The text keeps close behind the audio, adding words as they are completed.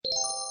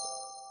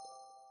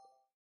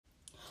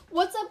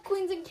What's up,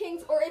 queens and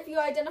kings, or if you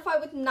identify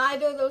with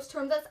neither of those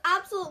terms, that's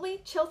absolutely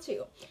chill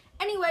too.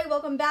 Anyway,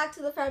 welcome back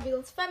to The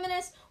Fabulous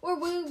Feminist, where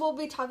we will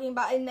be talking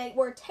about a night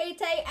where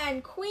Tay-Tay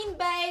and Queen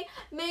Bey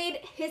made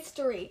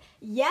history.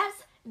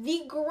 Yes,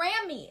 the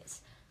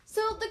Grammys.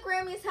 So the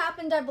Grammys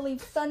happened, I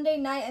believe, Sunday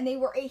night, and they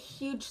were a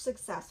huge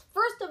success.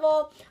 First of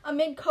all,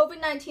 amid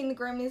COVID-19, the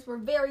Grammys were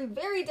very,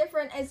 very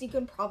different, as you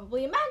can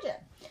probably imagine.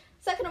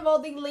 Second of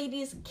all, the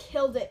ladies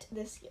killed it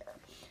this year.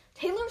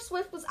 Taylor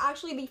Swift was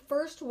actually the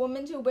first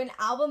woman to win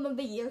Album of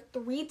the Year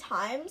 3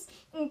 times,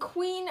 and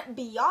Queen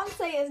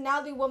Beyonce is now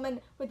the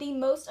woman with the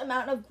most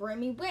amount of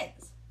Grammy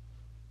wins.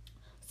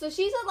 So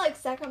she's at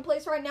second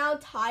place right now,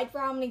 tied for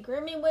how many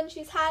Grammy wins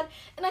she's had,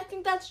 and I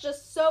think that's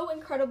just so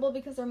incredible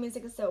because her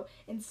music is so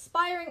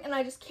inspiring, and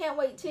I just can't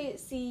wait to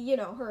see,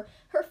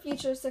 her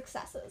future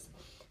successes.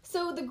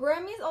 So the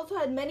Grammys also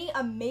had many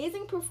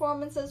amazing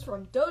performances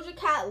from Doja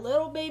Cat,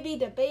 Lil Baby,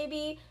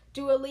 DaBaby,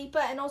 Dua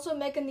Lipa, and also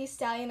Megan Thee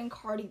Stallion and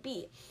Cardi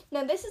B.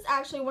 Now this is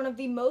actually one of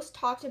the most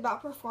talked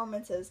about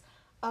performances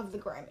of the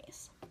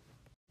Grammys.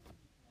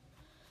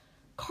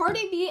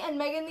 Cardi B and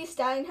Megan Thee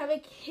Stallion have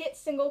a hit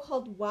single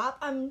called WAP.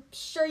 I'm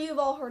sure you've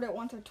all heard it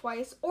once or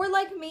twice, or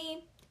like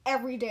me,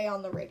 every day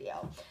on the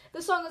radio.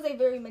 The song is a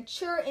very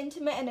mature,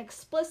 intimate, and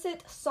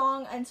explicit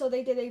song, and so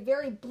they did a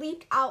very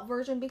bleeped out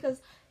version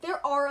because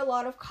there are a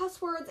lot of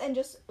cuss words and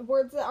just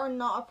words that are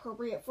not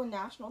appropriate for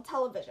national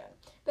television.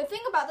 The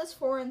thing about this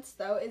performance,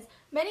 though, is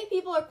many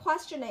people are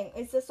questioning,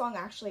 is this song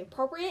actually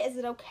appropriate? Is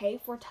it okay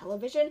for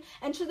television?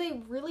 And should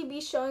they really be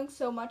showing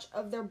so much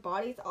of their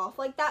bodies off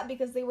like that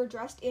because they were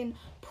dressed in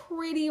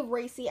pretty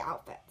racy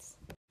outfits?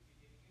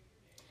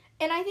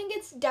 And I think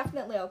it's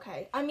definitely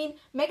okay. I mean,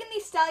 Megan Thee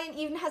Stallion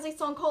even has a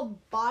song called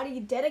Body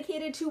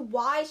dedicated to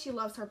why she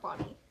loves her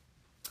body.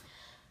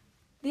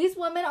 These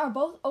women are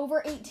both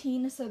over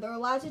 18, so they're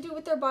allowed to do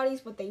with their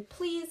bodies what they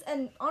please,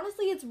 and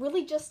honestly, it's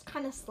really just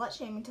kind of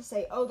slut-shaming to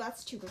say, oh,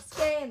 that's too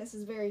risque, and this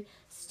is very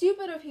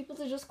stupid of people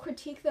to just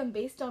critique them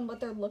based on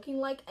what they're looking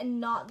like and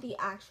not the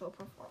actual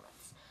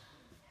performance.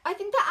 I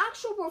think the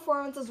actual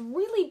performance is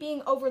really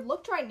being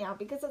overlooked right now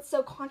because it's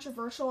so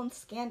controversial and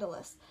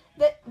scandalous.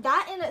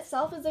 That in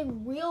itself is a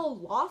real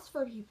loss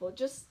for people,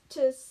 just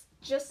to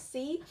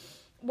see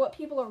what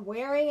people are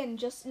wearing and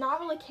just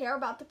not really care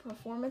about the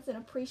performance and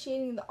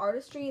appreciating the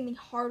artistry and the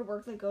hard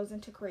work that goes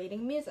into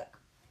creating music.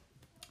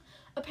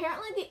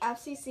 Apparently, the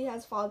FCC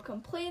has filed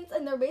complaints,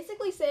 and they're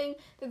basically saying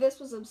that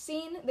this was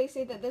obscene. They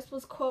say that this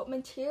was, quote,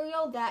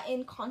 material that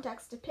in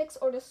context depicts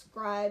or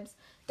describes ...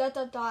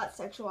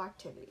 sexual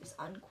activities,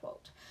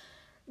 unquote.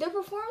 Their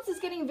performance is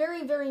getting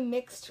very, very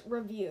mixed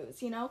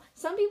reviews,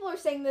 Some people are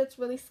saying that it's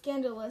really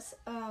scandalous,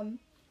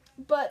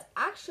 but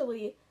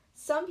actually,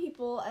 some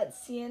people at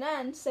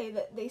CNN say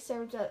that they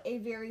served up a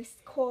very,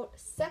 quote,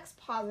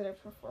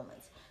 sex-positive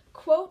performance.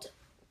 Quote,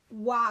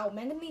 wow,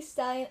 Megan Thee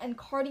Stallion and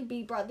Cardi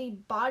B brought the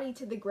body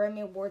to the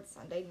Grammy Awards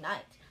Sunday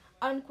night,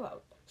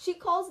 unquote. She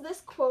calls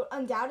this, quote,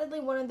 undoubtedly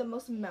one of the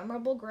most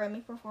memorable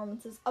Grammy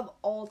performances of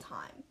all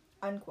time,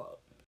 unquote.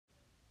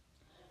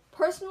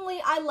 Personally,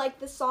 I like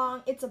this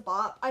song. It's a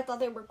bop. I thought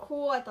they were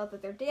cool. I thought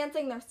that their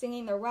dancing, their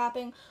singing, their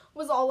rapping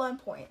was all on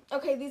point.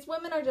 Okay, these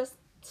women are just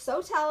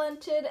so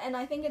talented, and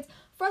I think it's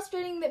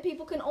frustrating that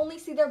people can only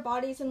see their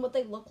bodies and what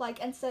they look like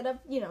instead of,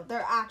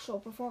 their actual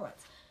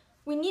performance.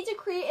 We need to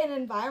create an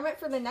environment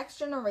for the next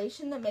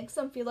generation that makes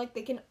them feel like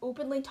they can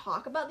openly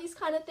talk about these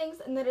kind of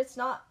things and that it's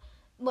not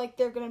like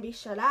they're going to be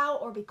shut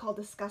out or be called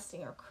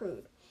disgusting or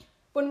crude.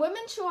 When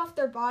women show off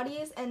their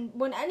bodies, and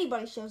when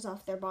anybody shows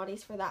off their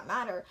bodies for that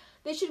matter,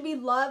 they should be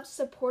loved,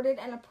 supported,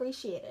 and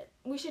appreciated.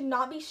 We should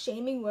not be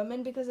shaming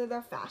women because of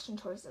their fashion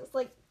choices.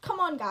 Come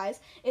on, guys.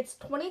 It's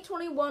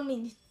 2021.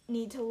 We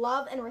need to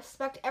love and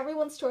respect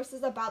everyone's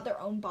choices about their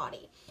own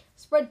body.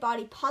 Spread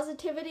body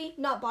positivity,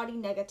 not body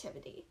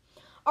negativity.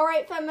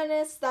 Alright,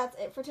 feminists, that's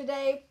it for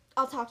today.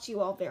 I'll talk to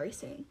you all very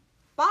soon.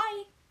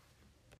 Bye!